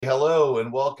Hello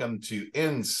and welcome to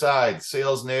Inside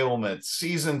Sales Enablement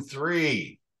Season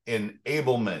 3,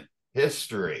 Enablement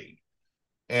History.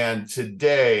 And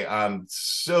today I'm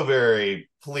so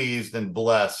very pleased and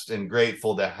blessed and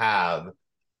grateful to have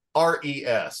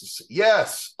RES.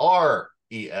 Yes,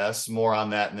 RES. More on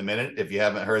that in a minute if you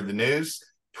haven't heard the news.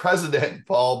 President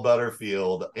Paul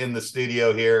Butterfield in the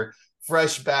studio here,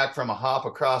 fresh back from a hop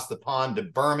across the pond to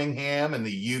Birmingham in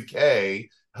the UK.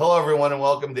 Hello, everyone, and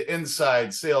welcome to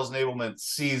Inside Sales Enablement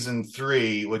Season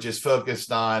 3, which is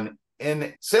focused on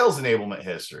sales enablement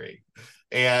history.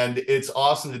 And it's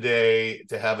awesome today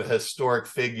to have a historic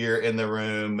figure in the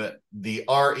room, the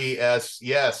RES,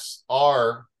 yes,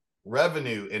 our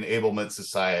Revenue Enablement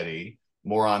Society.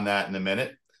 More on that in a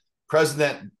minute.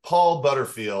 President Paul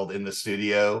Butterfield in the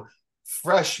studio,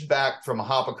 fresh back from a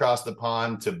hop across the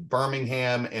pond to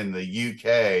Birmingham in the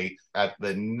UK at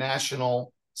the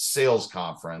National Sales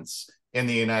Conference in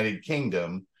the United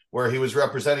Kingdom, where he was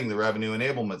representing the Revenue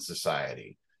Enablement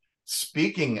Society.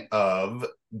 Speaking of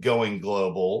going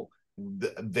global,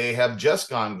 they have just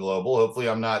gone global. Hopefully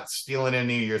I'm not stealing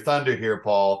any of your thunder here,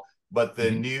 Paul, but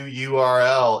the new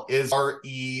URL is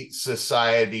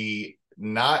resociety,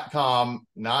 not .com,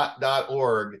 not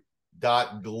 .org,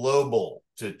 .global,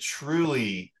 to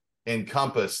truly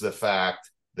encompass the fact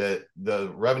that the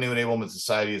Revenue Enablement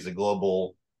Society is a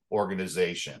global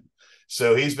organization.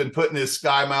 So he's been putting his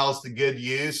sky miles to good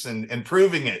use and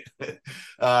proving it.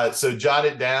 So jot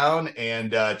it down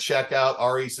and check out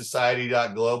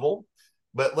resociety.global.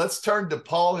 But let's turn to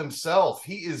Paul himself.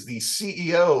 He is the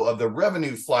CEO of the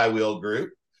Revenue Flywheel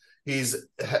Group. He's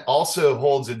also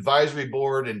holds advisory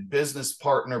board and business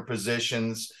partner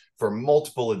positions for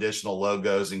multiple additional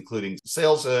logos, including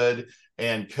Saleshood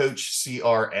and Coach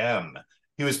CRM.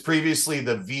 He was previously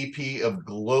the VP of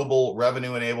Global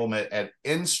Revenue Enablement at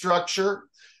Instructure,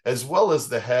 as well as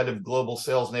the head of Global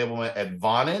Sales Enablement at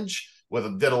Vonage.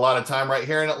 Did a lot of time right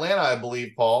here in Atlanta, I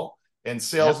believe, Paul, and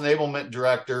Sales Enablement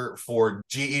Director for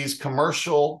GE's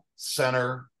Commercial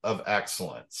Center of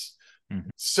Excellence.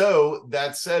 So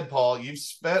that said, Paul, you've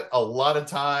spent a lot of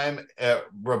time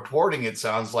reporting, it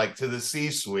sounds like, to the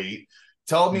C-suite.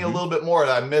 Tell me a little bit more.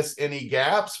 Did I miss any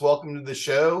gaps? Welcome to the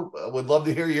show. Would love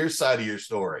to hear your side of your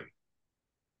story.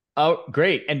 Oh,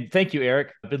 great. And thank you,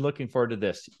 Eric. I've been looking forward to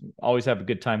this. Always have a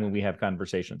good time when we have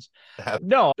conversations.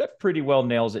 No, that pretty well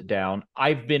nails it down.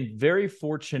 I've been very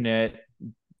fortunate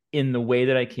in the way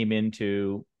that I came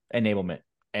into enablement.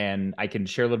 And I can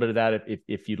share a little bit of that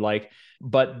if you'd like.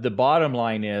 But the bottom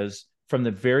line is, from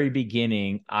the very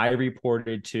beginning, I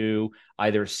reported to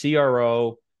either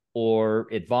CRO or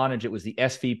at Vonage, it was the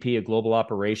SVP of Global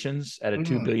Operations at a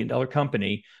 $2 billion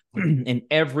company. And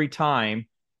every time,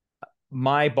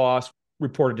 my boss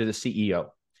reported to the CEO.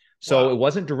 So it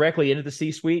wasn't directly into the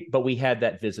C-suite, but we had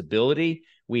that visibility,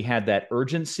 we had that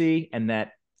urgency and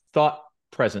that thought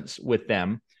presence with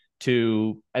them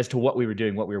as to what we were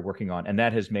doing, what we were working on. And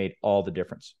that has made all the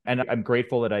difference. And I'm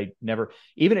grateful that I never,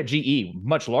 even at GE,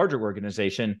 much larger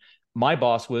organization, my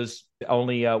boss was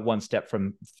only one step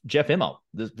from Jeff Immelt,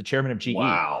 the chairman of GE.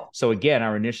 Wow. So again,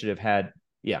 our initiative had,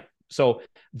 So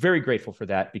very grateful for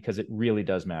that, because it really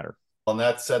does matter. And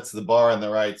that sets the bar in the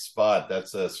right spot.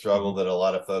 That's a struggle that a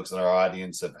lot of folks in our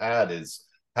audience have had, is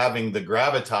having the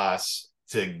gravitas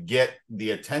to get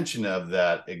the attention of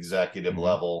that executive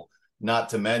level, not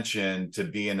to mention to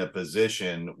be in a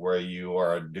position where you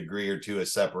are a degree or two of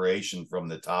separation from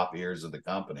the top ears of the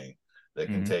company that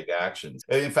can take actions.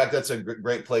 And in fact, that's a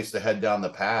great place to head down the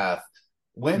path.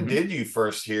 When did you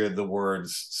first hear the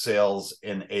words sales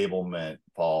enablement,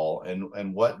 Paul,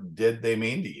 and what did they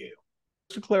mean to you?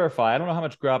 To clarify, I don't know how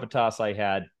much gravitas I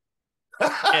had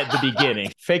at the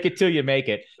beginning. Fake it till you make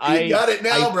it. You got it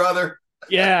now, brother.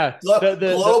 Yeah.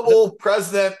 Global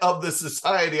president of the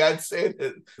society. I'd say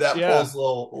that pulls a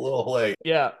little late.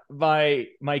 Yeah.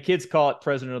 My kids call it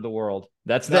president of the world.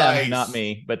 That's them, not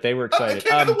me, but they were excited. I'm the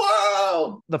king of the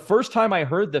world. The first time I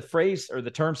heard the phrase or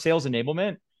the term sales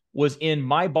enablement was in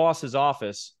my boss's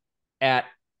office at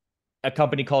a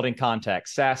company called InContact,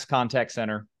 SaaS contact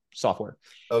center software.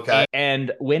 Okay.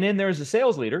 And went in there as a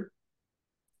sales leader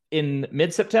in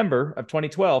mid-September of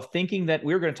 2012, thinking that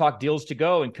we were going to talk deals to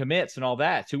go and commits and all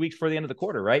that 2 weeks before the end of the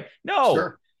quarter, right?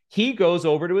 No, He goes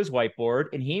over to his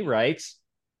whiteboard and he writes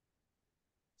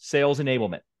sales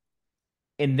enablement.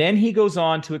 And then he goes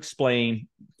on to explain,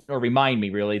 or remind me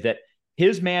really, that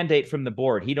his mandate from the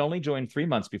board, he'd only joined 3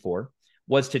 months before,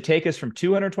 was to take us from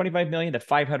 225 million to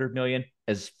 500 million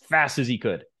as fast as he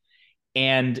could.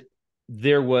 And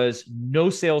there was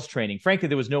no sales training. Frankly,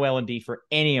 there was no L&D for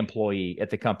any employee at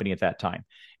the company at that time.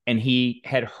 And he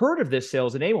had heard of this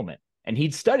sales enablement and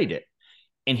he'd studied it.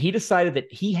 And he decided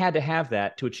that he had to have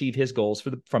that to achieve his goals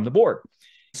from the board.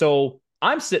 So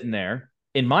I'm sitting there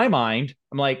in my mind,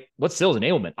 I'm like, what's sales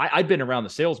enablement? I've been around the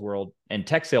sales world and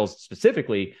tech sales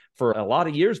specifically for a lot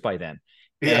of years by then.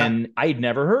 Yeah. And I'd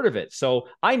never heard of it. So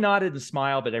I nodded and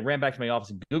smiled, but I ran back to my office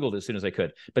and Googled it as soon as I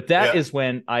could. But that is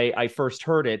when I first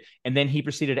heard it. And then he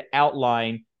proceeded to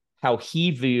outline how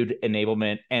he viewed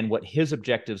enablement and what his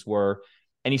objectives were.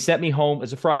 And he sent me home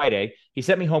as a Friday. He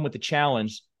sent me home with the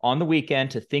challenge on the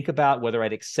weekend to think about whether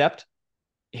I'd accept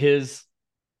his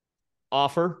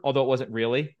offer, although it wasn't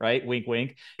really, right? Wink,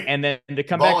 wink. And then to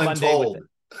come back Monday with it.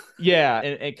 Yeah,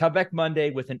 and come back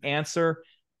Monday with an answer.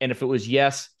 And if it was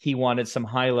yes, he wanted some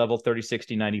high level 30,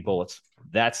 60, 90 bullets.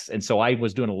 And so I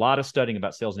was doing a lot of studying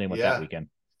about sales enablement that weekend.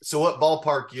 So what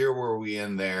ballpark year were we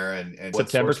in there, and what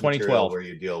September 2012 were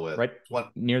you deal with? Right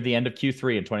near the end of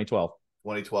Q3 in 2012.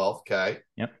 2012. Okay.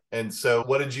 Yep. And so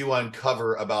what did you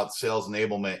uncover about sales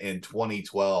enablement in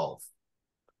 2012?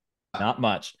 Not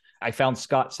much. I found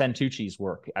Scott Santucci's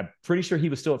work. I'm pretty sure he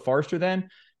was still at Forrester then,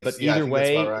 but either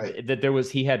way, that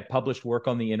he had published work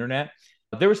on the internet.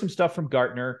 There was some stuff from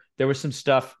Gartner. There was some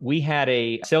stuff. We had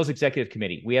a sales executive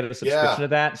committee. We had a subscription of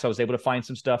that. So I was able to find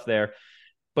some stuff there.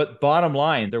 But bottom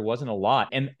line, there wasn't a lot.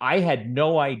 And I had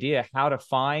no idea how to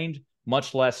find,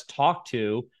 much less talk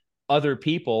to other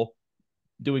people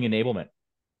doing enablement.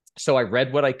 So I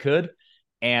read what I could.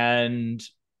 And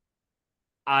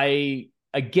I,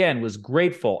 again, was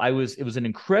grateful. It was an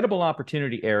incredible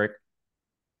opportunity, Eric,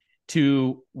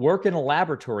 to work in a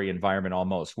laboratory environment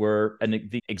almost, where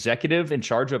the executive in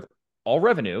charge of all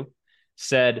revenue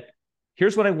said,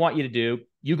 here's what I want you to do.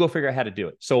 You go figure out how to do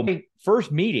it. So my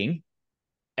first meeting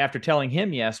after telling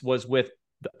him yes was with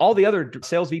all the other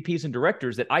sales VPs and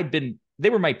directors that they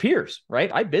were my peers, right?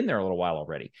 I'd been there a little while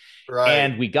already. Right.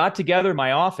 And we got together in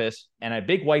my office and a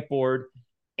big whiteboard,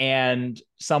 and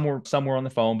some were on the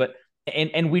phone,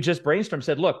 and we just brainstormed,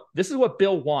 said, look, this is what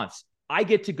Bill wants. I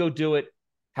get to go do it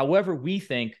however we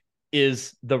think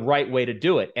is the right way to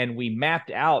do it. And we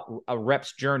mapped out a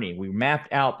rep's journey. We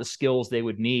mapped out the skills they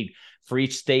would need for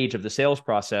each stage of the sales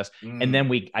process. And then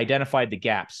we identified the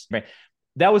gaps. Right?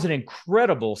 That was an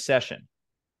incredible session.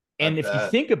 And if you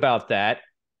think about that,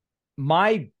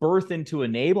 my birth into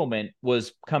enablement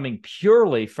was coming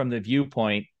purely from the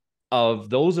viewpoint of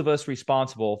those of us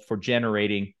responsible for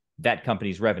generating that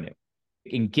company's revenue.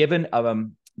 And given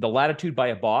the latitude by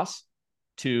a boss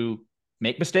to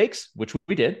make mistakes, which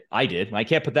we did. I did. I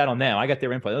can't put that on them. I got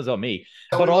their input. That was on me.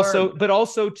 But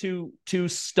also to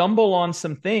stumble on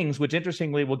some things, which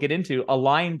interestingly we'll get into,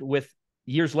 aligned with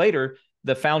years later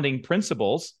the founding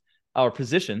principles or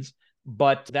positions.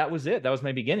 But that was it. That was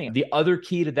my beginning. The other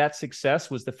key to that success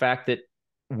was the fact that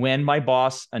when my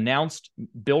boss announced,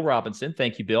 Bill Robinson,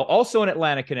 thank you, Bill, also an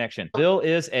Atlanta connection. Bill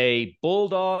is a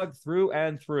bulldog through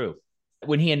and through.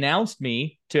 When he announced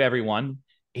me to everyone,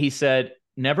 he said,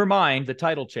 never mind the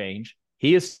title change.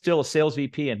 He is still a sales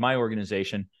VP in my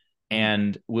organization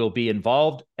and will be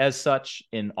involved as such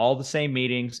in all the same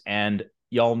meetings. And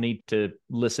y'all need to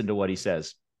listen to what he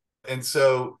says. And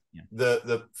so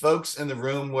the folks in the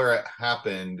room where it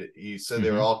happened, you said they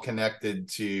were all connected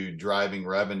to driving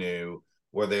revenue.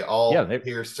 Were they all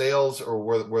peer sales, or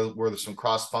were there some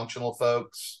cross-functional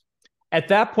folks? At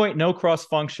that point, no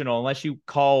cross-functional, unless you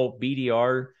call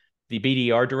BDR, the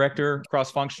BDR director,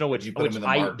 cross-functional,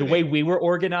 the way we were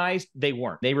organized, they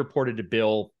weren't. They reported to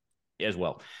Bill as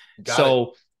well.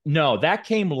 No, that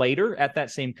came later at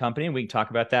that same company, and we can talk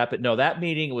about that. But no, that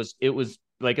meeting it was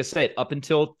like I said, up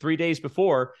until 3 days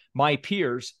before, my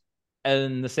peers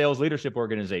in the sales leadership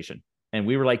organization. And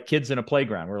we were like kids in a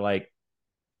playground. We're like,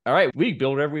 all right, we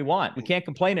build whatever we want. We can't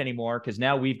complain anymore because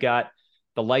now we've got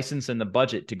the license and the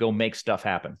budget to go make stuff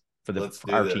happen for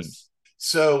our teams.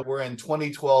 So we're in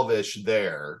 2012-ish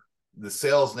there. The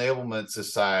Sales Enablement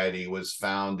Society was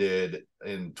founded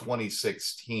in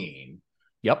 2016.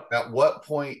 Yep. At what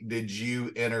point did you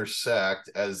intersect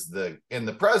as the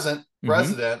present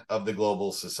president of the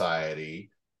Global Society?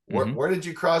 Where did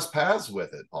you cross paths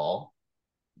with it, Paul?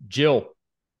 Jill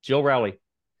Rowley.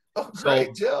 Oh,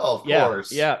 great. Jill, of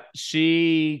course. Yeah.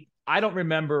 I don't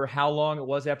remember how long it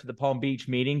was after the Palm Beach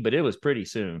meeting, but it was pretty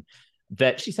soon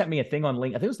that she sent me a thing on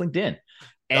LinkedIn. I think it was LinkedIn.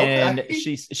 And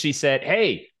she said,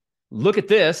 hey, look at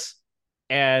this.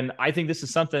 And I think this is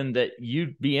something that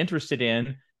you'd be interested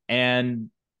in. And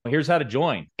here's how to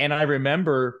join. And I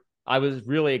remember I was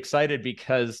really excited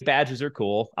because badges are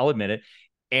cool. I'll admit it.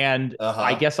 And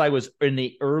I guess I was in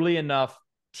the early enough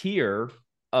tier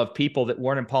of people that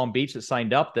weren't in Palm Beach that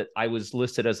signed up that I was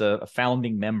listed as a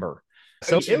founding member.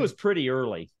 So it was pretty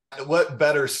early. What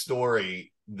better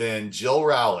story than Jill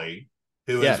Rowley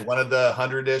who is Yeah. one of the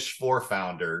 100-ish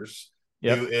four-founders, who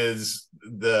Yep. is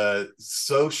the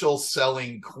social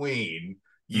selling queen,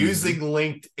 using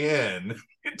LinkedIn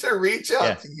to reach out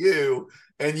Yeah. to you,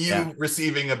 and Yeah. you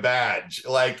receiving a badge.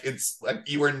 Like, it's like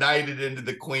you were knighted into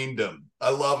the queendom. I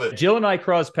love it. Jill and I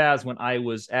crossed paths when I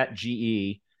was at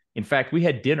GE. In fact, we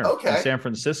had dinner in Okay. San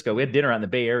Francisco. We had dinner out in the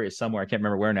Bay Area somewhere. I can't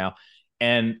remember where now.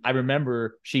 And I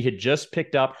remember she had just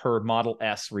picked up her Model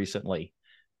S recently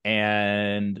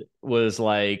and was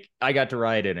like, I got to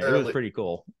ride in it. It was Early pretty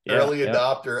cool. Yeah. early Yep.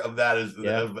 adopter of that, is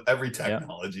Yeah. of every Yep.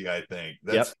 technology, I think.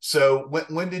 That's Yep. so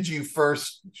when did you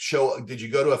first show, did you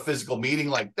go to a physical meeting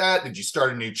like that? Did you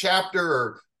start a new chapter,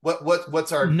 or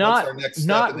what's our next step in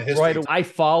Not the right history? away. I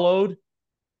followed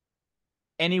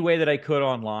any way that I could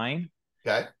online.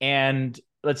 Okay. And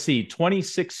let's see,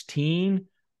 2016,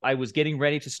 I was getting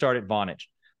ready to start at Vonage.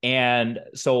 And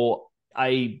so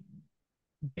I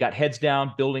got heads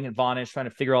down building at Vonage, trying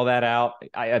to figure all that out.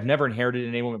 I've never inherited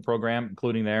an enablement program,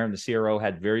 including there. And the CRO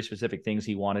had very specific things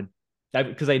he wanted,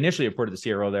 because I initially reported the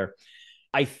CRO there.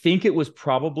 I think it was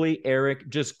probably Eric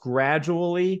just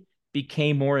gradually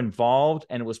became more involved.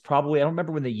 And it was probably, I don't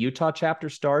remember when the Utah chapter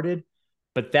started,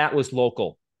 but that was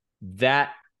local.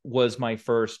 That was my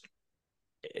first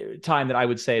time that I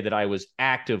would say that I was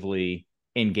actively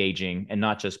engaging and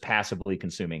not just passively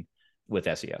consuming with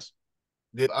SES.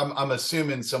 I'm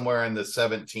assuming somewhere in the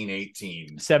 17,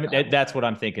 18. That's what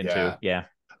I'm thinking too. Yeah.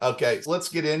 Okay, so let's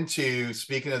get into,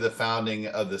 speaking of the founding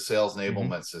of the Sales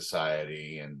Enablement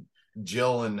Society, and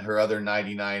Jill and her other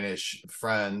 99-ish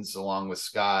friends, along with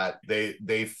Scott,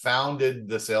 they founded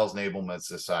the Sales Enablement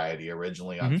Society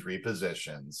originally on three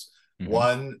positions.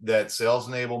 One, that sales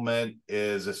enablement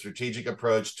is a strategic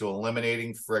approach to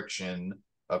eliminating friction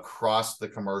across the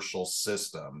commercial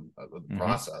system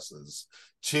processes.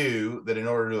 Two, that in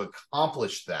order to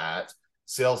accomplish that,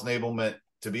 sales enablement,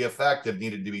 to be effective,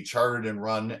 needed to be chartered and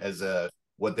run as a,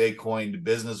 what they coined,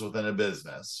 business within a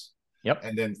business. Yep.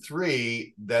 And then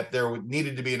three, that there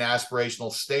needed to be an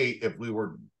aspirational state if they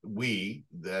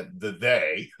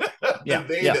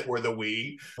that were the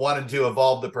we wanted to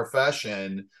evolve the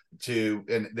profession to,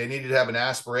 and they needed to have an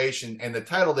aspiration. And the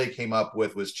title they came up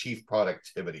with was Chief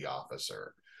Productivity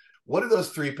Officer. What do those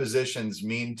three positions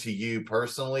mean to you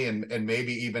personally, and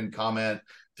maybe even comment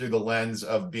through the lens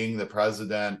of being the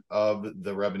president of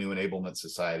the Revenue Enablement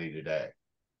Society today?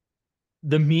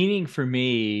 The meaning for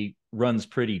me runs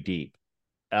pretty deep.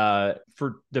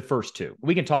 For the first two,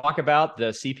 we can talk about the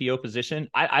CPO position.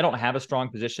 I don't have a strong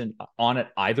position on it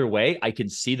either way. I can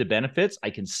see the benefits.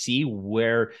 I can see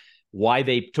why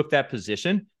they took that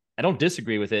position. I don't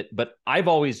disagree with it, but I've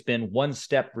always been one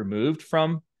step removed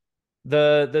from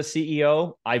the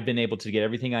CEO. I've been able to get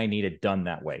everything I needed done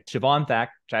that way. Siobhan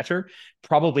Thatcher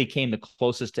probably came the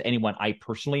closest to anyone I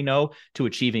personally know to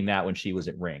achieving that when she was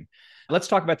at Ring. Let's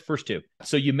talk about the first two.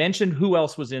 So you mentioned who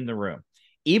else was in the room.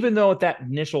 Even though at that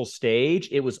initial stage,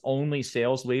 it was only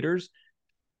sales leaders,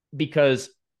 because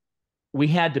we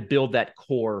had to build that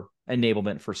core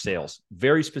enablement for sales,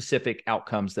 very specific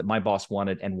outcomes that my boss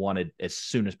wanted as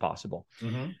soon as possible.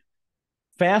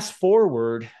 Fast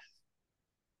forward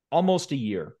almost a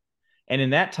year. And in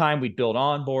that time, we'd built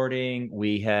onboarding.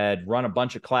 We had run a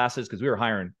bunch of classes because we were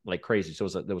hiring like crazy. So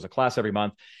there was a class every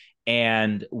month.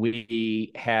 And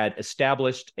we had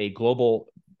established a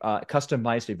global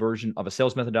customized a version of a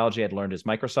sales methodology I'd learned as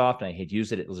Microsoft, and I had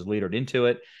used it. It was leadered into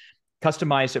it,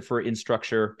 customized it for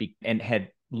Instructure, and had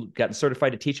gotten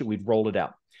certified to teach it. We'd rolled it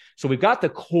out. So we've got the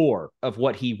core of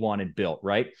what he wanted built,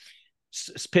 right?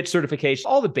 Pitch certification,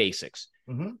 all the basics.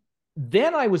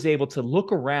 Then I was able to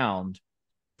look around,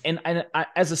 and I,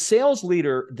 as a sales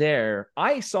leader there,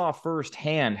 I saw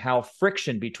firsthand how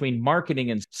friction between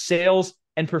marketing and sales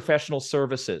and professional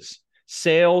services,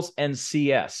 sales and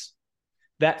CS,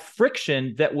 that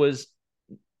friction that was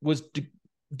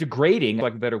degrading,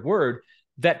 like a better word,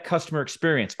 that customer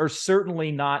experience, or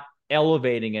certainly not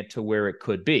elevating it to where it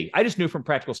could be. I just knew from a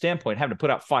practical standpoint, having to put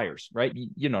out fires, right?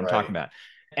 You know what I'm talking about.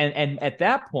 And at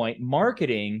that point,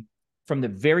 marketing from the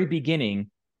very beginning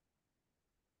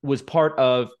was part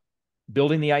of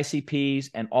building the ICPs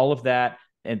and all of that.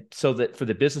 And so that for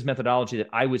the business methodology that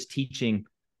I was teaching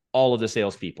all of the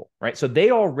salespeople, right? So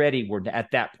they already were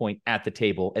at that point at the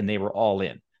table, and they were all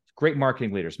in. Great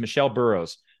marketing leaders. Michelle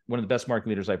Burrows, one of the best marketing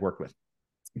leaders I've worked with.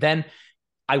 Then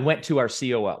I went to our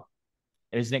COO,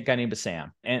 and his guy named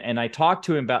Sam. And I talked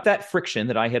to him about that friction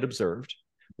that I had observed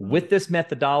with this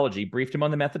methodology, briefed him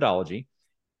on the methodology,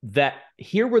 that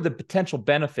here were the potential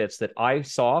benefits that I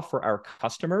saw for our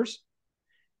customers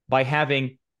by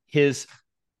having his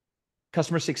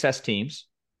customer success teams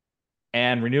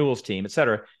and renewals team, et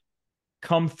cetera,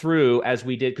 come through as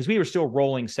we did, because we were still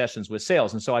rolling sessions with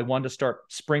sales. And so I wanted to start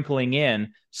sprinkling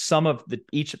in some of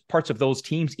each parts of those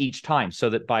teams each time, so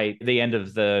that by the end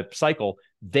of the cycle,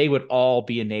 they would all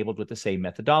be enabled with the same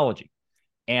methodology.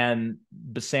 And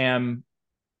Bassam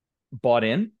bought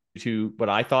in to what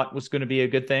I thought was going to be a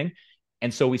good thing.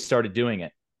 And so we started doing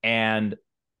it. And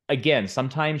again,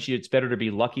 sometimes it's better to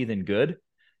be lucky than good.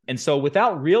 And so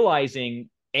without realizing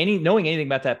knowing anything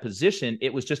about that position,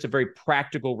 it was just a very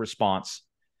practical response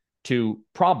to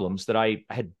problems that I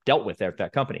had dealt with there at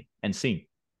that company and seen.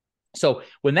 So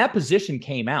when that position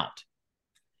came out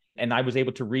and I was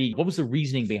able to read, what was the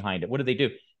reasoning behind it? What did they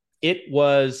do? It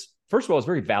was, first of all, it was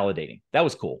very validating. That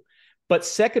was cool. But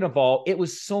second of all, it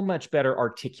was so much better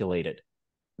articulated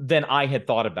than I had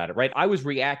thought about it, right? I was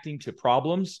reacting to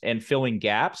problems and filling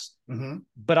gaps,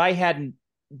 but I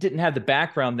didn't have the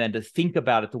background then to think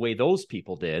about it the way those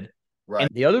people did. Right. And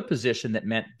the other position that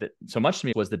meant that so much to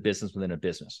me was the business within a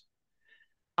business.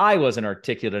 I wasn't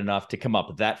articulate enough to come up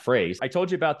with that phrase. I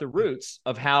told you about the roots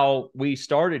of how we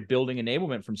started building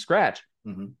enablement from scratch.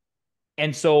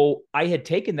 And so I had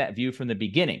taken that view from the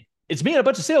beginning. It's me and a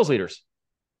bunch of sales leaders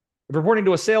reporting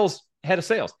to a head of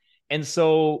sales. And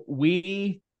so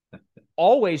we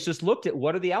always just looked at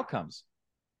what are the outcomes?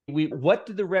 What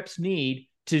do the reps need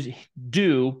to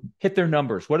hit their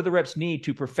numbers? What do the reps need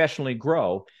to professionally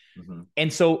grow?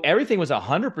 And so everything was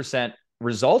 100%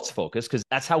 results focused, because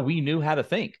that's how we knew how to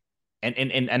think.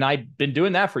 And I'd been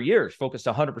doing that for years, focused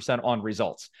 100% on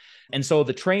results. And so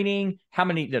the trainings,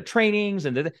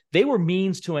 and they were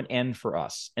means to an end for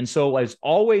us. And so as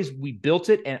always, we built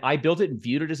it, and I built it and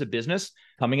viewed it as a business.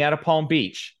 Coming out of Palm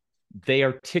Beach, they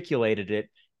articulated it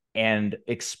and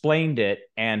explained it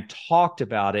and talked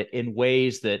about it in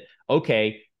ways that,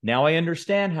 okay, now I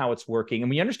understand how it's working. And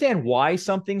when you understand why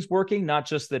something's working, not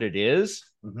just that it is,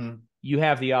 you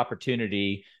have the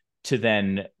opportunity to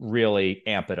then really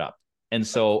amp it up. And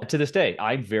so to this day,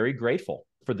 I'm very grateful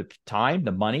for the time,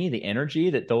 the money, the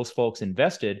energy that those folks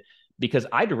invested, because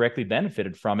I directly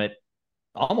benefited from it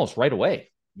almost right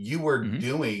away. You were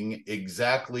doing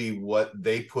exactly what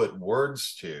they put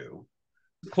words to.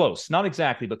 Close, not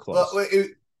exactly, but close. Well,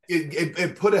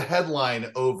 it put a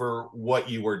headline over what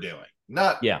you were doing.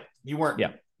 You weren't.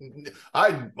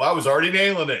 I was already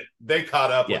nailing it. They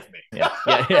caught up with me.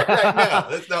 Right now,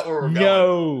 that's not where we're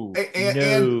going.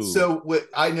 And so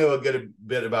I know a good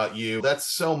bit about you.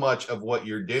 That's so much of what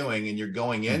you're doing, and you're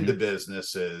going into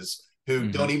businesses who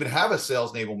don't even have a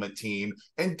sales enablement team,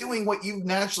 and doing what you've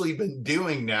naturally been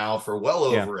doing now for well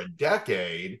over a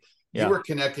decade. You were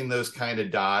connecting those kind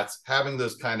of dots, having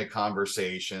those kind of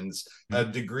conversations, a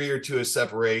degree or two of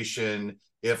separation,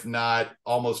 if not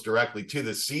almost directly to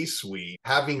the C-suite,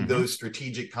 having those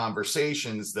strategic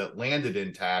conversations that landed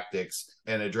in tactics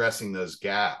and addressing those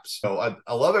gaps. So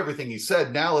I love everything you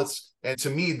said. Now and to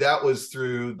me, that was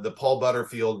through the Paul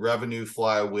Butterfield revenue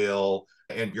flywheel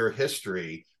and your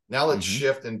history. Now let's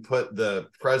shift and put the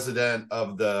president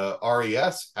of the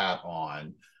RES hat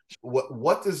on.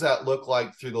 What does that look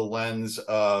like through the lens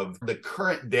of the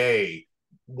current day?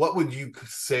 What would you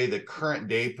say the current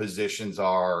day positions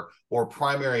are, or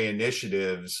primary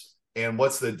initiatives, and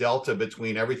what's the delta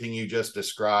between everything you just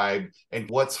described and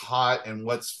what's hot and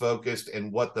what's focused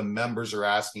and what the members are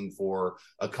asking for,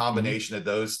 a combination of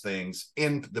those things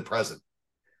in the present?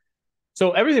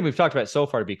 So everything we've talked about so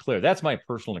far, to be clear, that's my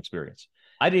personal experience.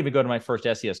 I didn't even go to my first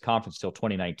SES conference till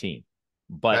 2019,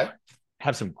 but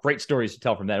have some great stories to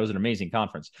tell from that. It was an amazing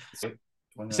conference.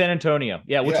 San Antonio,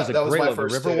 which is a great little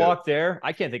Riverwalk there.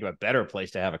 I can't think of a better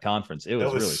place to have a conference. It was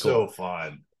really cool. So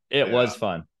fun. It was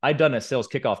fun. I'd done a sales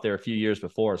kickoff there a few years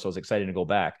before, so I was excited to go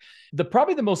back.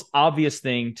 Probably the most obvious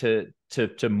thing to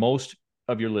most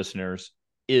of your listeners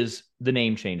is the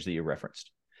name change that you referenced.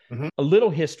 A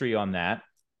little history on that.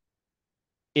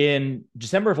 In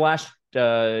December of last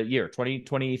year,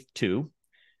 2022,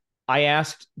 I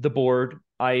asked the board.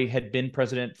 I had been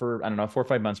president for, 4 or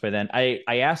 5 months by then. I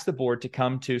asked the board to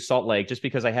come to Salt Lake just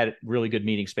because I had really good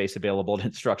meeting space available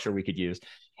and structure we could use.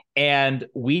 And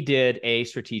we did a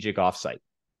strategic offsite.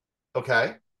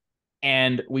 Okay.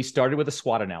 And we started with a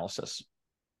SWOT analysis.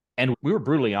 And we were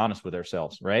brutally honest with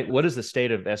ourselves, right? What is the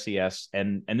state of SES?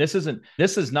 And this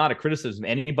is not a criticism of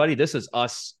anybody. This is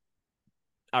us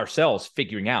ourselves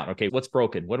figuring out, okay, what's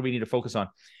broken? What do we need to focus on?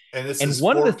 And this is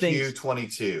one of the things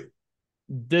 22.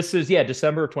 This is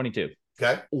December of 22.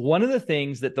 Okay. One of the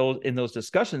things that in those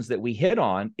discussions that we hit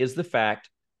on is the fact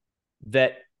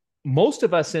that most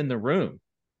of us in the room,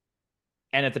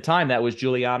 and at the time that was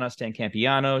Juliana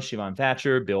Stancampiano, Siobhan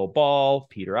Thatcher, Bill Ball,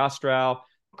 Peter Ostrow,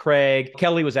 Craig.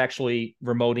 Kelly was actually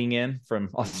remoting in from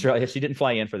Australia. She didn't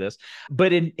fly in for this.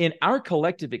 But in our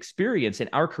collective experience, in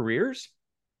our careers,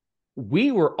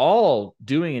 we were all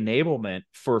doing enablement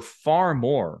for far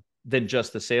more than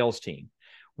just the sales team.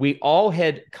 We all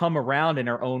had come around in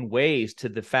our own ways to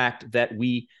the fact that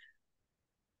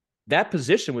that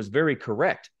position was very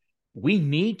correct. We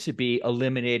need to be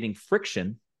eliminating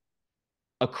friction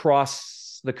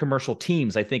across the commercial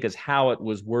teams, I think is how it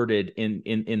was worded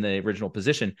in the original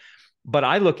position. But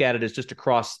I look at it as just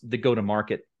across the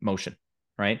go-to-market motion,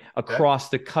 right? Across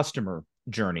the customer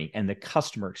journey and the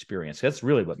customer experience. That's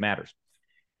really what matters.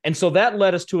 And so that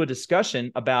led us to a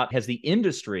discussion about, has the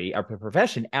industry, our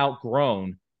profession,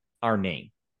 outgrown our name?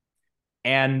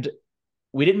 And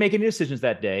we didn't make any decisions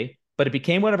that day, but it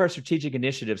became one of our strategic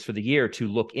initiatives for the year to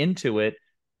look into it,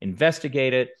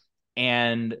 investigate it,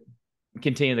 and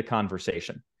continue the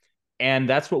conversation. And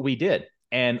that's what we did.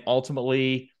 And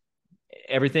ultimately,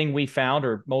 everything we found,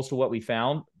 or most of what we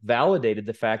found, validated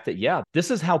the fact that, yeah,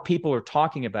 this is how people are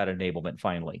talking about enablement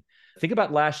finally. Think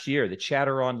about last year, the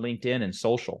chatter on LinkedIn and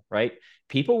social, right?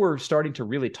 People were starting to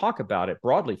really talk about it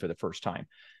broadly for the first time.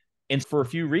 And for a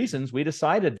few reasons, we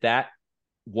decided that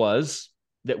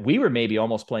we were maybe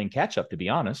almost playing catch up, to be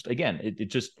honest. Again,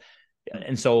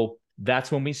 and so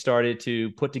that's when we started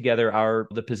to put together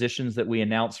the positions that we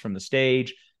announced from the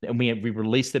stage. And we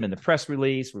released them in the press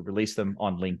release. We released them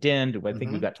on LinkedIn. I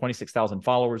think we've got 26,000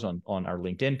 followers on our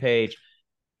LinkedIn page.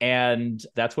 And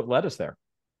that's what led us there.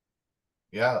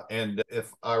 Yeah. And if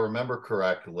I remember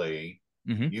correctly,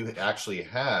 you actually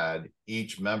had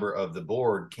each member of the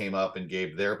board came up and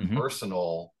gave their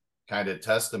personal kind of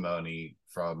testimony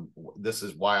from, this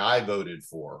is why I voted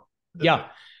for.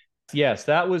 Yes,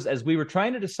 that was as we were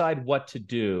trying to decide what to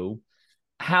do,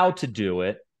 how to do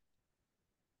it.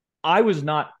 I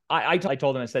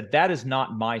told him, I said, that is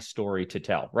not my story to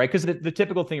tell, right? Because the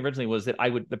typical thing originally was that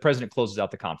the president closes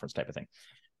out the conference type of thing.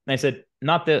 And I said,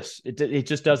 not this. It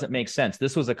just doesn't make sense.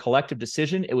 This was a collective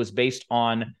decision. It was based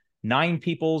on 9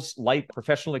 people's life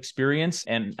professional experience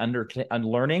and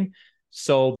learning.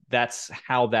 So that's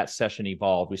how that session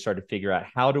evolved. We started to figure out,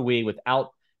 how do we,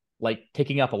 without like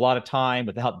taking up a lot of time,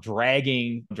 without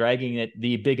dragging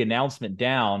the big announcement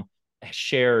down,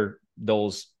 share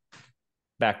those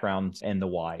backgrounds and the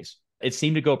whys. It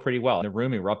seemed to go pretty well. The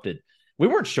room erupted. We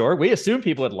weren't sure. We assumed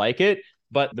people would like it,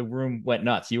 but the room went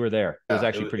nuts. You were there. It was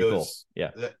actually pretty cool. Yeah.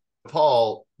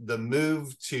 Paul, the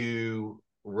move to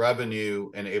Revenue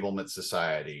Enablement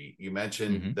Society, you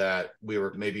mentioned that we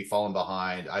were maybe falling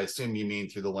behind. I assume you mean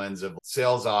through the lens of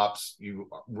sales ops. You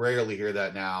rarely hear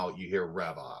that now. You hear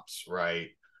rev ops, right?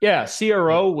 Yeah.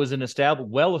 CRO was an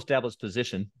well-established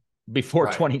position before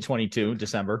 2022,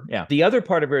 December. Yeah. The other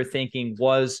part of our thinking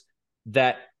was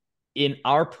that in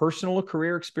our personal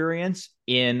career experience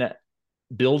in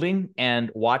building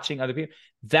and watching other people,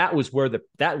 that was where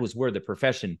the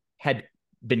profession had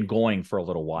been going for a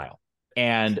little while.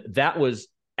 And that was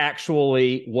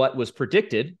actually what was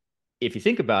predicted, if you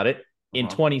think about it, in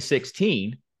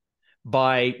 2016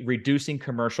 by reducing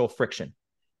commercial friction.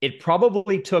 It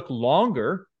probably took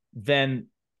longer than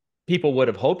people would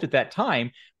have hoped at that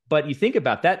time. But you think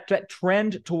about that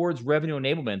trend towards revenue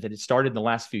enablement that it started in the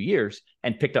last few years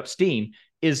and picked up steam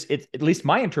at least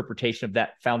my interpretation of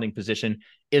that founding position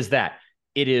is that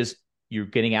you're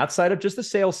getting outside of just the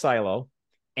sales silo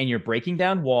and you're breaking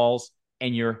down walls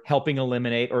and you're helping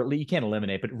eliminate, or you can't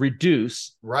eliminate, but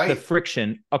reduce the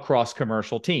friction across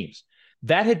commercial teams.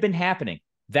 That had been happening.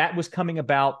 That was coming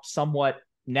about somewhat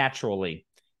naturally.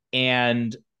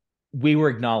 And we were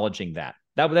acknowledging that.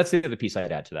 That's the other piece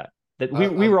I'd add to that. That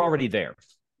we were already there.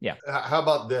 Yeah. How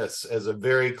about this as a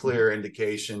very clear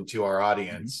indication to our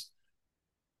audience?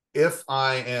 If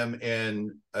I am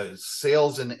in a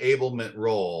sales enablement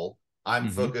role, I'm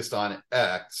focused on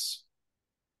X.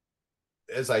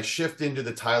 As I shift into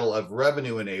the title of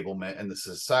revenue enablement, and the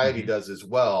society does as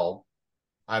well,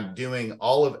 I'm doing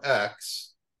all of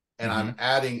X, and I'm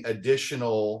adding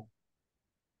additional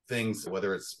things,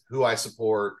 whether it's who I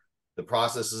support, the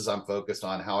processes I'm focused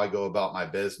on, how I go about my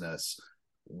business.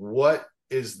 What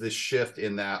is the shift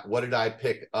in that? What did I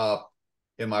pick up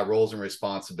in my roles and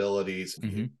responsibilities?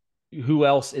 Who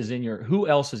else is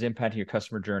impacting your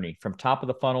customer journey from top of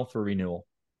the funnel through renewal,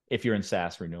 if you're in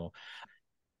SaaS renewal?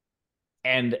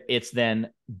 And it's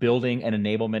then building an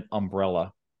enablement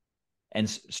umbrella and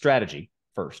strategy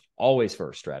first, always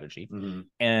first strategy.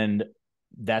 And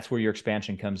that's where your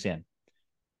expansion comes in.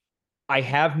 I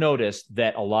have noticed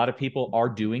that a lot of people are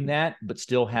doing that, but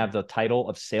still have the title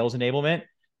of sales enablement.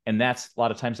 And that's a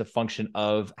lot of times a function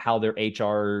of how their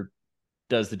HR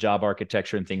does the job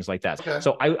architecture and things like that. Okay.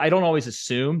 So I don't always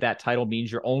assume that title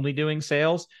means you're only doing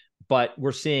sales, but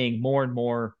we're seeing more and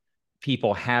more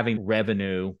people having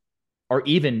revenue or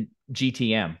even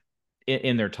GTM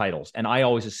in their titles. And I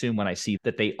always assume when I see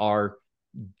that they are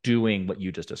doing what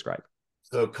you just described.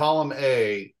 So column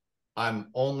A, I'm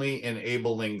only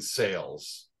enabling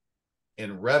sales.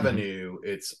 In revenue,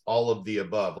 it's all of the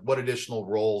above. What additional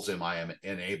roles am I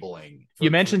enabling?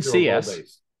 You mentioned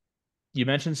CS. You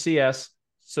mentioned CS.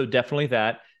 So definitely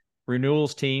that.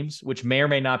 Renewals teams, which may or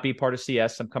may not be part of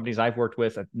CS. Some companies I've worked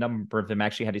with, a number of them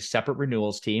actually had a separate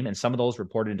renewals team, and some of those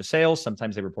reported into sales.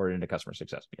 Sometimes they reported into customer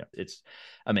success. Yeah, it's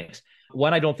a mix.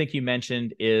 One I don't think you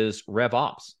mentioned is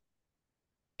RevOps.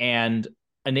 And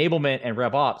enablement and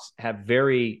RevOps have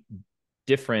very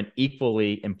different,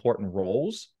 equally important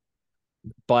roles,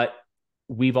 but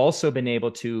we've also been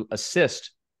able to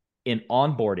assist in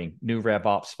onboarding new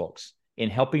RevOps folks, in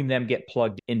helping them get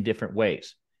plugged in different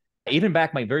ways. Even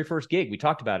back my very first gig, we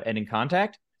talked about it, and in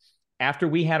Contact, after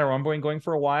we had our onboarding going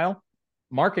for a while,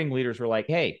 marketing leaders were like,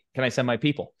 hey, can I send my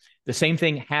people? The same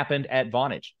thing happened at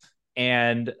Vonage.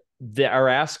 And our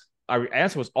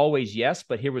answer was always yes,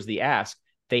 but here was the ask.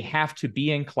 They have to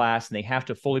be in class and they have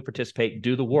to fully participate,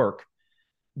 do the work,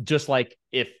 just like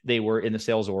if they were in the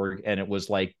sales org and it was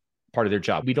like part of their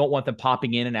job. We don't want them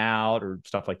popping in and out or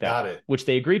stuff like that. Got it. Which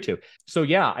they agreed to. So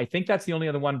yeah, I think that's the only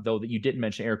other one though that you didn't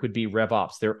mention, Eric, would be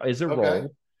RevOps. There is a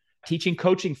role teaching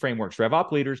coaching frameworks.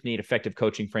 RevOps leaders need effective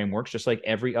coaching frameworks, just like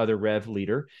every other Rev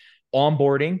leader.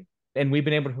 Onboarding, and we've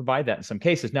been able to provide that in some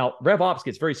cases. Now, RevOps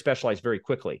gets very specialized very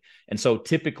quickly. And so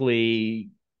typically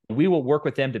we will work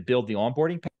with them to build the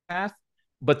onboarding path,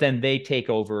 but then they take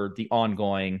over the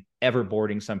ongoing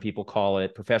everboarding, some people call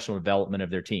it, professional development of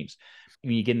their teams.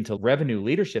 When you get into revenue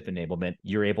leadership enablement,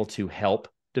 you're able to help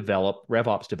develop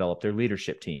RevOps, develop their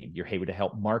leadership team. You're able to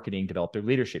help marketing develop their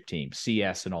leadership team,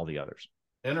 CS and all the others.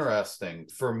 Interesting.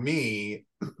 For me,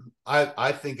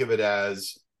 I think of it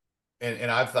as, and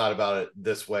I've thought about it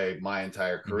this way my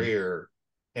entire career,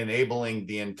 enabling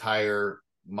the entire,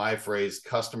 my phrase,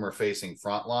 customer-facing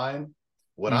frontline.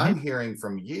 What I'm hearing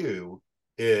from you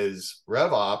is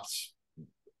RevOps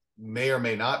may or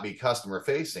may not be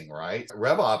customer-facing, right?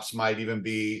 RevOps might even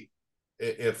be,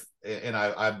 and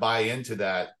I buy into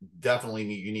that, definitely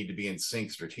you need to be in sync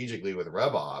strategically with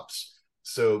RevOps.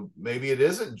 So maybe it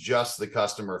isn't just the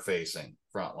customer-facing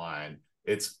frontline.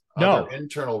 It's other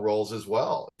internal roles as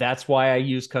well. That's why I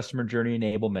use customer journey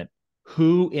enablement.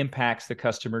 Who impacts the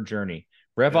customer journey?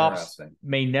 RevOps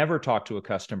may never talk to a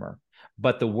customer,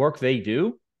 but the work they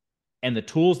do and the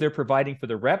tools they're providing for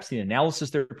the reps, the analysis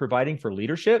they're providing for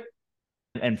leadership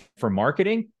and for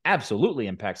marketing absolutely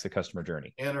impacts the customer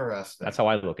journey. Interesting. That's how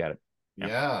I look at it.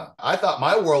 Yeah. I thought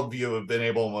my worldview of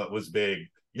enablement was big.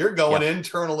 You're going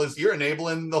internal, as you're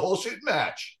enabling the whole shooting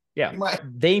match. Yeah.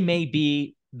 They may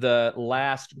be the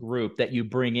last group that you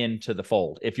bring into the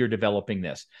fold if you're developing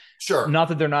this. Sure. Not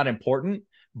that they're not important,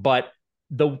 but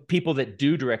the people that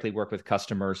do directly work with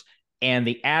customers and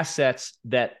the assets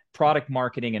that product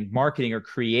marketing and marketing are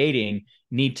creating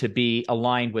need to be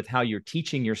aligned with how you're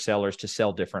teaching your sellers to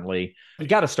sell differently. You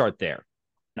got to start there.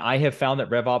 And I have found that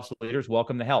RevOps leaders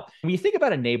welcome the help. When you think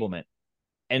about enablement,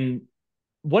 and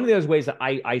one of those ways that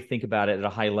I think about it at a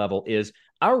high level is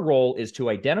our role is to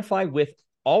identify with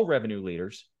all revenue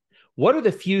leaders what are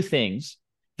the few things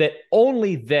that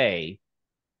only they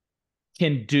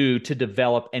can do to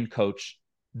develop and coach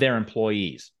their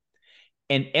employees.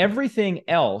 And everything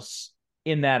else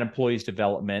in that employee's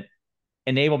development,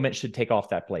 enablement should take off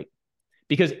that plate.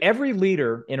 Because every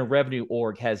leader in a revenue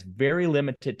org has very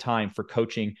limited time for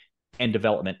coaching and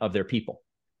development of their people.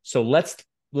 So let's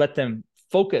let them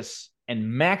focus and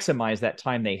maximize that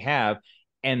time they have.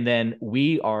 And then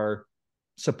we are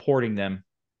supporting them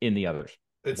in the others.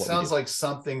 It sounds like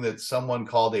something that someone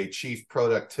called a chief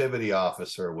productivity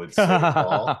officer would say,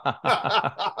 Paul.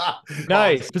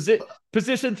 Nice.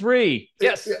 Position 3.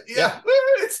 Yes. Yeah.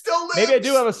 It still lives.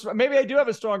 Maybe I do have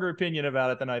a stronger opinion about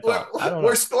it than I thought.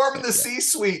 We're storming the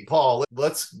C-suite, Paul.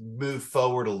 Let's move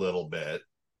forward a little bit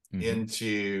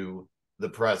into the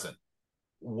present.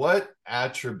 What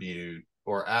attribute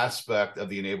or aspect of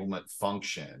the enablement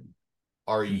function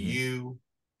are you,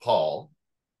 Paul,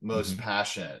 most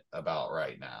passionate about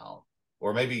right now?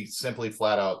 Or maybe simply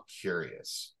flat out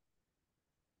curious?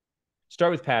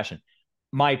 Start with passion.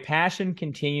 My passion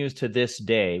continues to this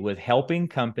day with helping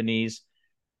companies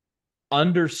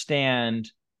understand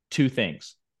two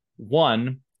things.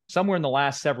 One, somewhere in the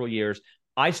last several years,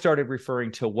 I started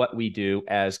referring to what we do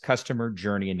as customer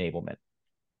journey enablement.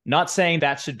 Not saying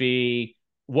that should be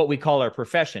what we call our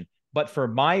profession, But for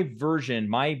my version,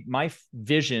 my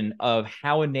vision of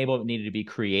how enablement needed to be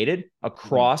created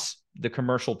across the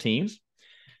commercial teams,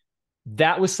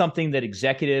 that was something that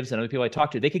executives and other people I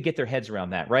talked to, they could get their heads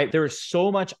around that, right? There is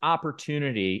so much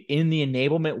opportunity in the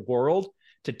enablement world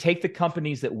to take the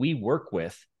companies that we work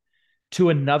with to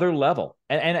another level.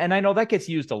 And I know that gets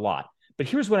used a lot, but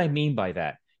here's what I mean by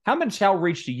that. How much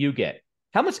outreach do you get?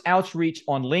 How much outreach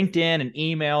on LinkedIn and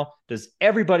email does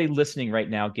everybody listening right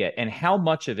now get? And how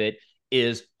much of it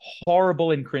is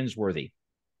horrible and cringeworthy?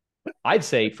 I'd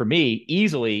say for me,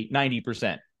 easily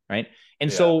 90%, right?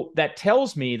 And so that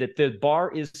tells me that the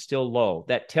bar is still low.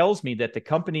 That tells me that the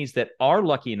companies that are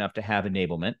lucky enough to have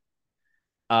enablement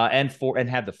and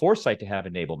have the foresight to have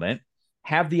enablement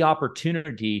have the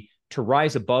opportunity to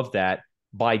rise above that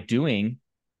by doing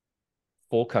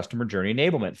full customer journey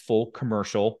enablement, full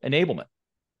commercial enablement.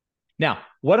 Now,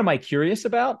 what am I curious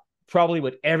about? Probably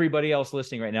what everybody else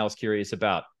listening right now is curious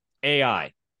about: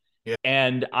 AI. Yeah.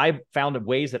 And I've found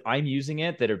ways that I'm using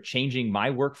it that are changing my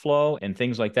workflow and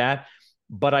things like that.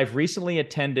 But I've recently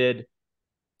attended,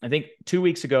 I think 2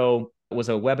 weeks ago, was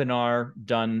a webinar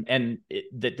done and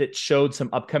that showed some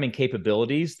upcoming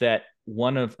capabilities that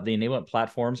one of the enablement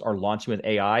platforms are launching with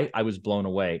AI. I was blown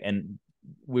away. And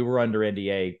we were under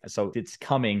NDA, so it's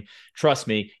coming. Trust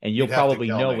me, and you'll probably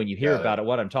know when you hear about it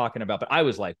what I'm talking about. But I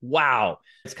was like, wow,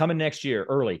 it's coming next year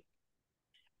early.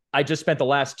 I just spent the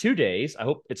last 2 days. I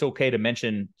hope it's okay to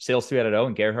mention Sales 3.0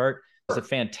 and Gerhardt. It's a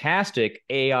fantastic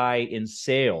AI in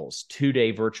sales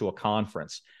 2-day virtual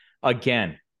conference.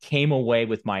 Again, came away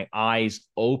with my eyes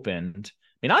opened.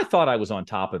 I mean, I thought I was on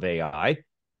top of AI.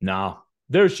 No,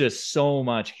 there's just so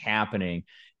much happening.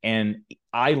 And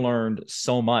I learned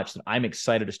so much that I'm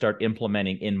excited to start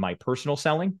implementing in my personal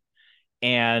selling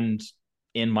and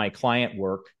in my client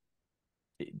work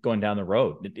going down the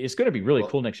road. It's going to be really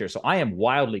cool next year. So I am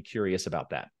wildly curious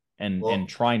about that and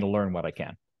trying to learn what I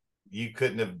can. You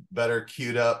couldn't have better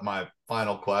queued up my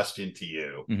final question to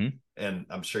you. Mm-hmm. And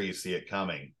I'm sure you see it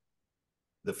coming.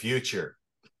 The future.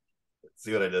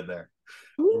 See what I did there?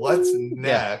 Ooh, what's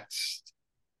next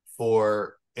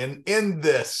for in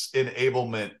this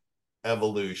enablement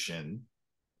evolution?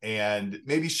 And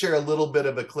maybe share a little bit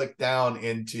of a click down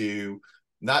into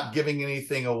not giving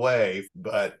anything away,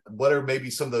 but what are maybe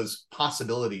some of those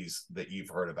possibilities that you've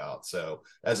heard about? So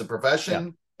as a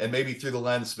profession, and maybe through the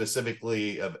lens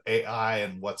specifically of AI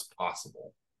and what's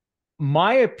possible.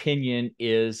 My opinion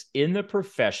is, in the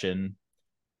profession,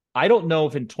 I don't know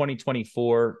if in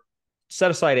 2024,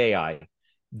 set aside AI,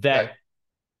 that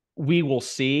we will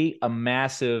see a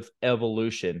massive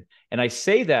evolution. And I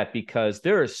say that because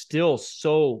there is still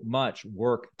so much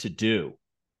work to do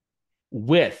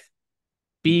with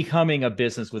becoming a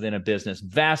business within a business.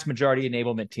 Vast majority of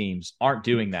enablement teams aren't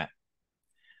doing that.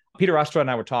 Peter Ostrow and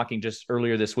I were talking just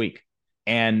earlier this week,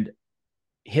 and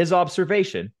his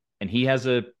observation, and he has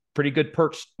a pretty good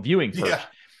viewing perch,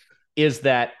 is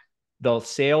that the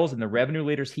sales and the revenue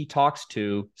leaders he talks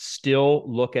to still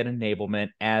look at enablement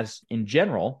as, in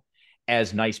general,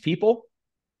 as nice people,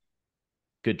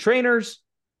 good trainers,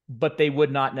 but they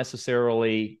would not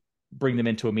necessarily bring them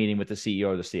into a meeting with the CEO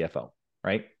or the CFO,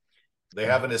 right? They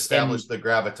haven't established the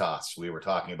gravitas we were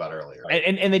talking about earlier. Right?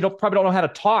 And they probably don't know how to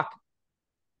talk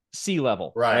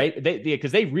C-level, right?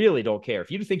 Because they really don't care. If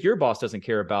you think your boss doesn't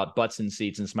care about butts and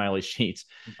seats and smiley sheets,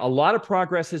 a lot of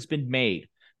progress has been made.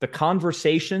 The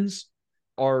conversations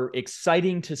are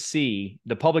exciting to see,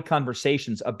 the public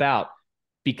conversations about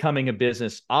becoming a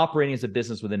business, operating as a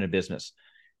business within a business.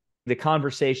 The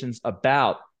conversations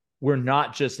about, we're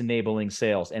not just enabling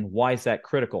sales, and why is that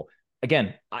critical?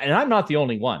 Again, and I'm not the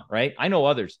only one, right? I know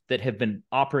others that have been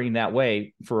operating that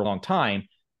way for a long time,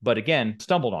 but again,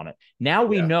 stumbled on it. Now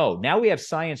we know. Now we have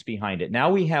science behind it. Now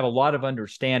we have a lot of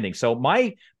understanding. So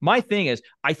my thing is,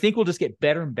 I think we'll just get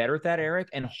better and better at that, Eric,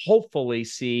 and hopefully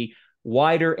see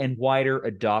wider and wider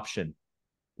adoption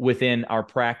within our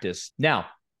practice. Now,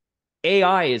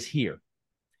 AI is here,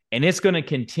 and it's going to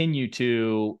continue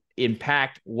to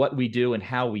impact what we do and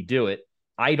how we do it.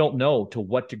 I don't know to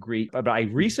what degree, but I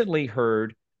recently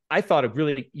heard, I thought, a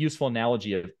really useful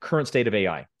analogy of current state of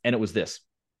AI, and it was this.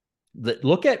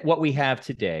 Look at what we have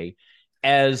today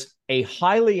as a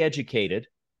highly educated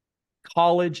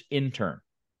college intern,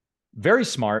 very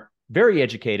smart, very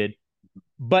educated,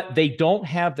 but they don't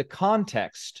have the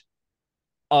context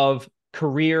of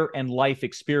career and life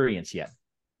experience yet.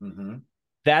 Mm-hmm.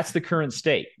 That's the current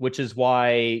state, which is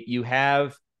why you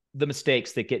have the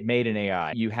mistakes that get made in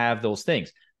AI. You have those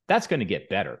things. That's going to get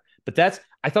better. But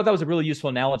I thought that was a really useful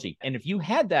analogy. And if you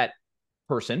had that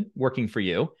person working for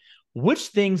you, which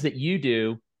things that you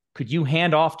do could you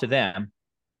hand off to them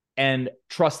and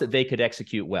trust that they could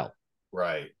execute well?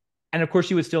 Right. And of course,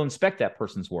 you would still inspect that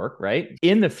person's work, right?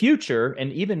 In the future,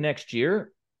 and even next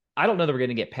year, I don't know that we're going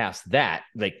to get past that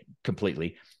like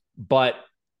completely, but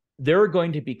there are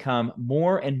going to become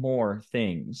more and more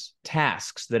things,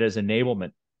 tasks that as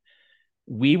enablement,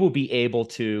 we will be able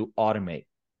to automate,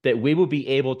 that we will be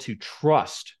able to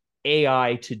trust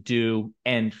AI to do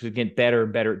and to get better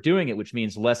and better at doing it, which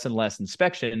means less and less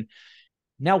inspection.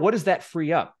 Now, what does that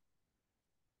free up?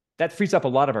 That frees up a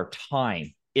lot of our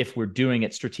time if we're doing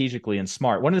it strategically and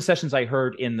smart. One of the sessions I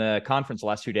heard in the conference the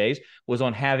last 2 days was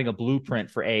on having a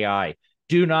blueprint for AI.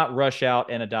 Do not rush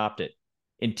out and adopt it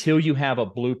until you have a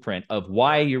blueprint of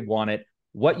why you want it,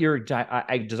 what your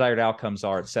desired outcomes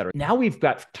are, et cetera. Now we've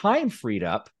got time freed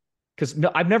up because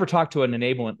I've never talked to an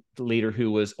enablement leader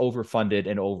who was overfunded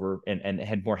and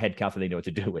had more headcount than they know what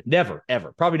to do with. Never,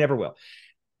 ever, probably never will.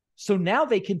 So now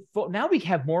now we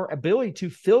have more ability to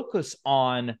focus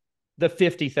on the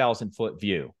 50,000 foot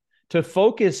view, to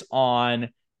focus on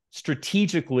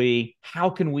strategically, how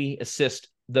can we assist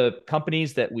the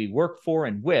companies that we work for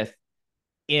and with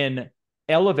in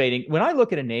elevating. When I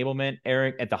look at enablement,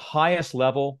 Eric, at the highest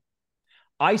level,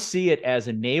 I see it as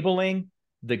enabling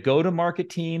the go-to-market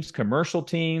teams, commercial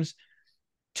teams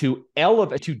to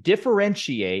elevate, to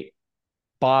differentiate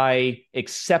by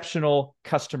exceptional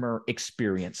customer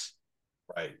experience.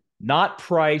 Right. Not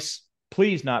price,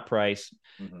 please, not price,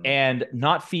 and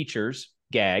not features,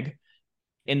 gag.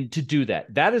 And to do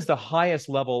that, that is the highest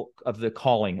level of the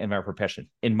calling in our profession,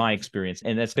 in my experience.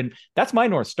 And that's my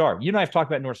North Star. You and I have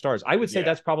talked about North Stars. I would say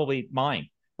that's probably mine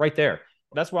right there.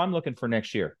 That's what I'm looking for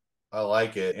next year. I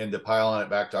like it. And to pile on it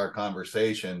back to our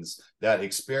conversations, that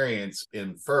experience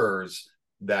infers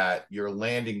that you're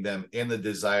landing them in the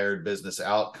desired business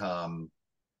outcome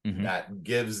that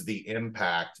gives the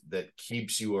impact that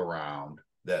keeps you around,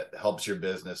 that helps your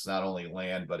business not only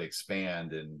land but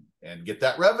expand and get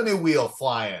that revenue wheel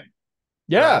flying.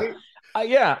 Yeah.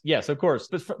 Right? Yes, of course.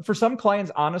 But for some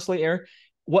clients, honestly, Eric,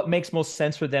 what makes most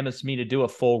sense for them is me to do a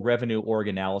full revenue org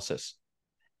analysis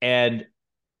and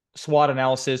SWOT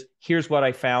analysis. Here's what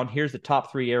I found. Here's the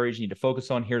top 3 areas you need to focus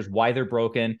on. Here's why they're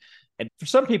broken. And for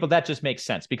some people, that just makes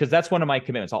sense because that's one of my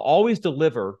commitments. I'll always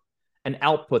deliver an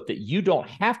output that you don't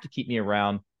have to keep me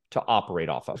around to operate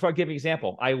off of. So I'll give you an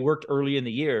example. I worked early in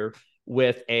the year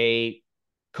with a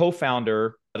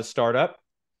co-founder at a startup,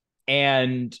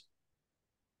 and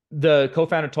the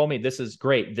co-founder told me, this is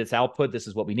great. This output, this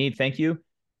is what we need. Thank you.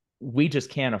 We just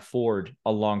can't afford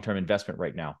a long-term investment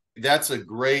right now. That's a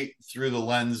great through the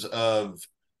lens of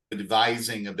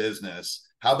advising a business.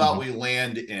 How about we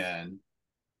land in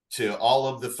to all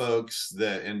of the folks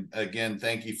that, and again,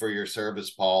 thank you for your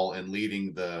service, Paul, in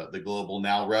leading the global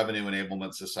now Revenue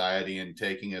Enablement Society and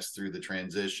taking us through the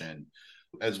transition.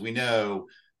 As we know,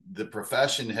 the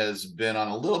profession has been on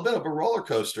a little bit of a roller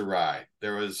coaster ride.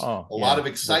 There was a lot of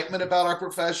excitement about our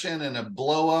profession and a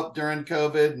blow up during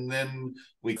COVID, and then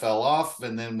we fell off,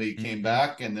 and then we came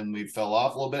back, and then we fell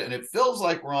off a little bit, and it feels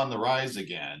like we're on the rise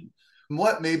again.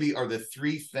 What maybe are the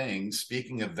 3 things,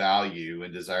 speaking of value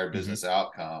and desired business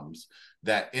outcomes,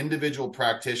 that individual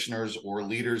practitioners or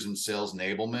leaders in sales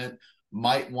enablement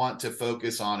might want to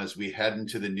focus on as we head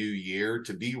into the new year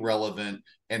to be relevant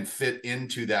and fit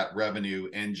into that revenue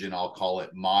engine, I'll call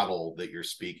it, model that you're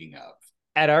speaking of?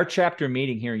 At our chapter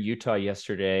meeting here in Utah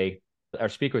yesterday, our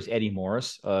speaker was Eddie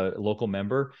Morris, a local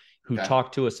member, who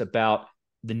talked to us about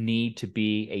the need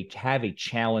to have a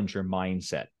challenger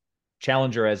mindset.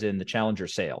 Challenger as in the challenger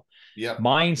sale.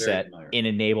 Mindset in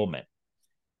enablement.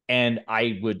 And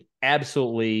I would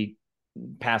absolutely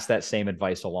pass that same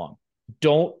advice along.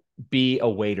 Don't be a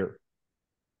waiter.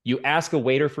 You ask a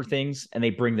waiter for things and they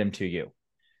bring them to you.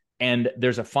 And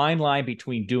there's a fine line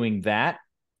between doing that,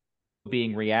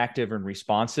 being reactive and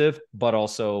responsive, but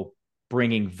also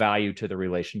bringing value to the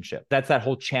relationship. That's that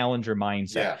whole challenger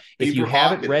mindset. If you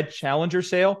haven't read Challenger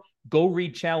Sale, go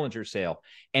read Challenger Sale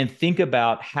and think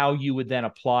about how you would then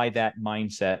apply that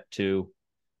mindset to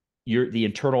the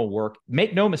internal work.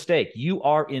 Make no mistake, you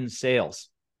are in sales.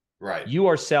 Right. You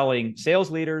are selling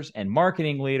sales leaders and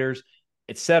marketing leaders,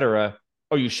 et cetera,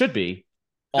 or you should be,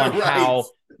 on how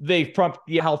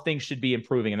how things should be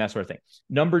improving and that sort of thing.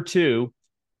 Number 2,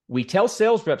 we tell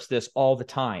sales reps this all the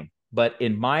time, but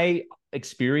in my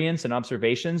experience and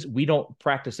observations, we don't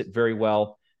practice it very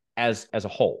well as a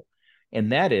whole.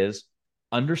 And that is,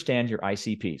 understand your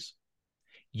ICPs.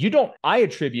 I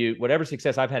attribute whatever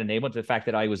success I've had enabled to the fact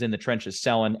that I was in the trenches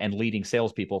selling and leading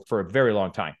salespeople for a very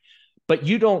long time. But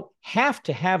you don't have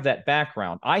to have that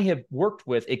background. I have worked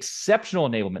with exceptional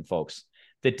enablement folks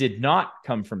that did not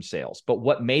come from sales, but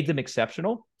what made them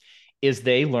exceptional is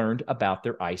they learned about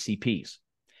their ICPs.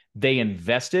 They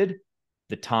invested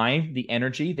the time, the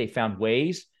energy. They found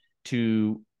ways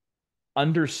to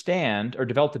understand or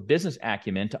develop the business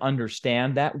acumen to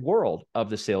understand that world of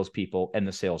the salespeople and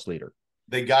the sales leader.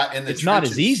 They got in the it's trenches,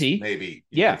 not as easy. Maybe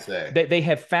you could say. They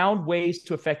have found ways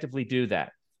to effectively do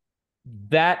that.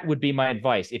 That would be my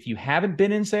advice. If you haven't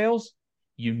been in sales,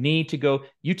 you need to go.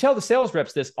 You tell the sales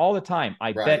reps this all the time.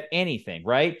 I bet anything,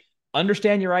 right?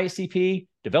 Understand your ICP,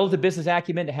 develop the business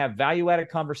acumen to have value-added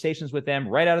conversations with them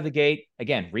right out of the gate.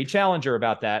 Again, read Challenger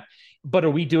about that. But are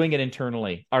we doing it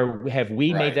internally? Have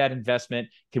we made that investment?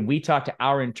 Can we talk to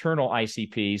our internal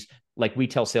ICPs like we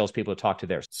tell salespeople to talk to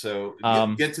theirs? So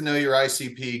get to know your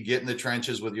ICP, get in the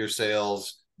trenches with your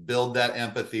sales, build that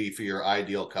empathy for your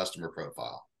ideal customer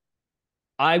profile.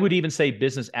 I would even say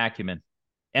business acumen.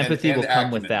 Empathy will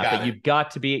come with that, but you've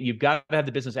got to have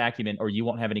the business acumen or you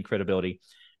won't have any credibility.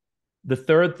 The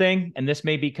third thing, and this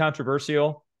may be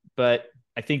controversial, but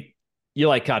I think you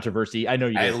like controversy. I know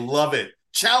you do. I love it.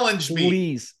 Challenge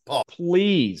me.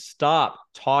 Please stop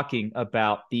talking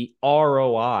about the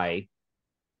ROI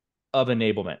of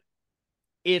enablement.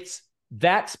 It's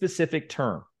that specific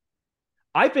term.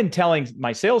 I've been telling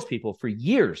my salespeople for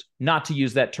years not to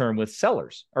use that term with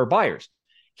sellers or buyers.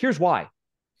 Here's why.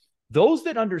 Those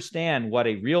that understand what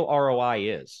a real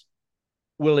ROI is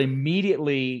will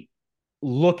immediately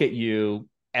look at you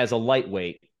as a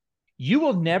lightweight. You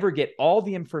will never get all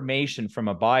the information from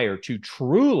a buyer to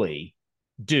truly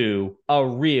do a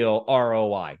real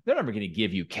ROI. They're never going to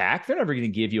give you CAC. They're never going to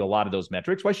give you a lot of those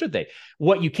metrics. Why should they?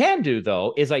 What you can do,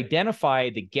 though, is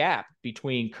identify the gap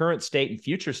between current state and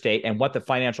future state and what the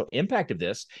financial impact of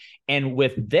this, and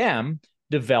with them,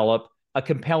 develop a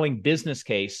compelling business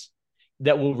case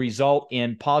that will result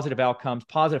in positive outcomes,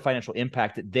 positive financial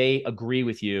impact that they agree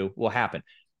with you will happen.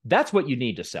 That's what you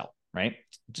need to sell, right?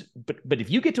 But if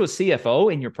you get to a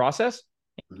CFO in your process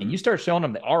and you start showing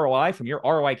them the ROI from your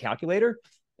ROI calculator,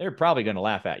 they're probably going to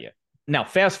laugh at you. Now,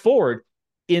 fast forward,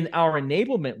 in our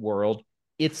enablement world,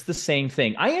 it's the same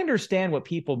thing. I understand what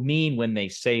people mean when they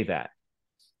say that.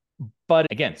 But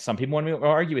again, some people want to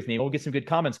argue with me. We'll get some good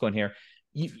comments going here.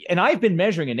 And I've been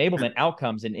measuring enablement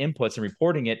outcomes and inputs and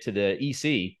reporting it to the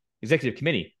EC, executive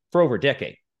committee, for over a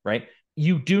decade, right?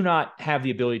 You do not have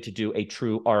the ability to do a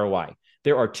true ROI.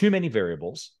 There are too many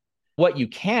variables. What you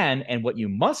can and what you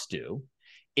must do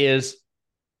is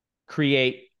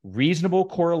create reasonable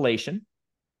correlation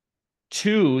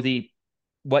to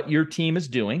what your team is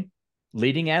doing,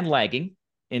 leading and lagging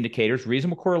indicators,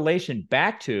 reasonable correlation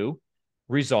back to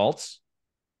results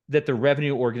that the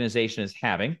revenue organization is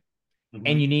having.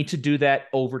 And you need to do that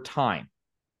over time.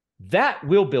 That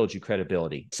will build you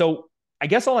credibility. So I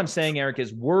guess all I'm saying, Eric,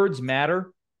 is words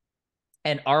matter,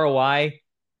 and ROI,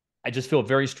 I just feel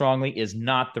very strongly, is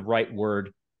not the right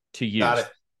word to use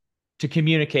to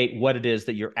communicate what it is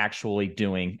that you're actually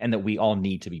doing and that we all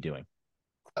need to be doing.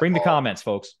 Bring the comments,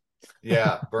 folks.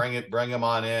 Yeah, bring them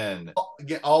on in.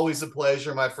 Always a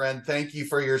pleasure, my friend. Thank you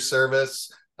for your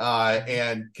service,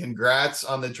 and congrats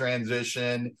on the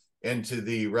transition into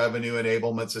the Revenue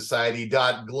Enablement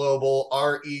Society.global,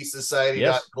 RE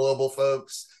Society.global,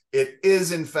 folks. It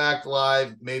is, in fact,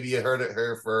 live. Maybe you heard it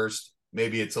here first.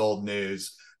 Maybe it's old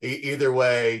news. Either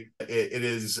way, it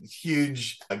is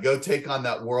huge. Go take on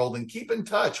that world and keep in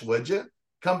touch, would you?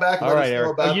 Come back. All right,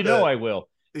 Eric. I will.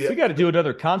 Yeah. We got to do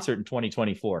another concert in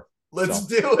 2024. Let's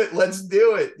do it. Let's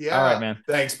do it. Yeah. All right, man.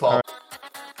 Thanks, Paul. Right.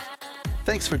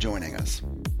 Thanks for joining us.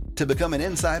 To become an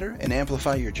insider and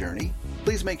amplify your journey,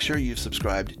 please make sure you've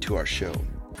subscribed to our show.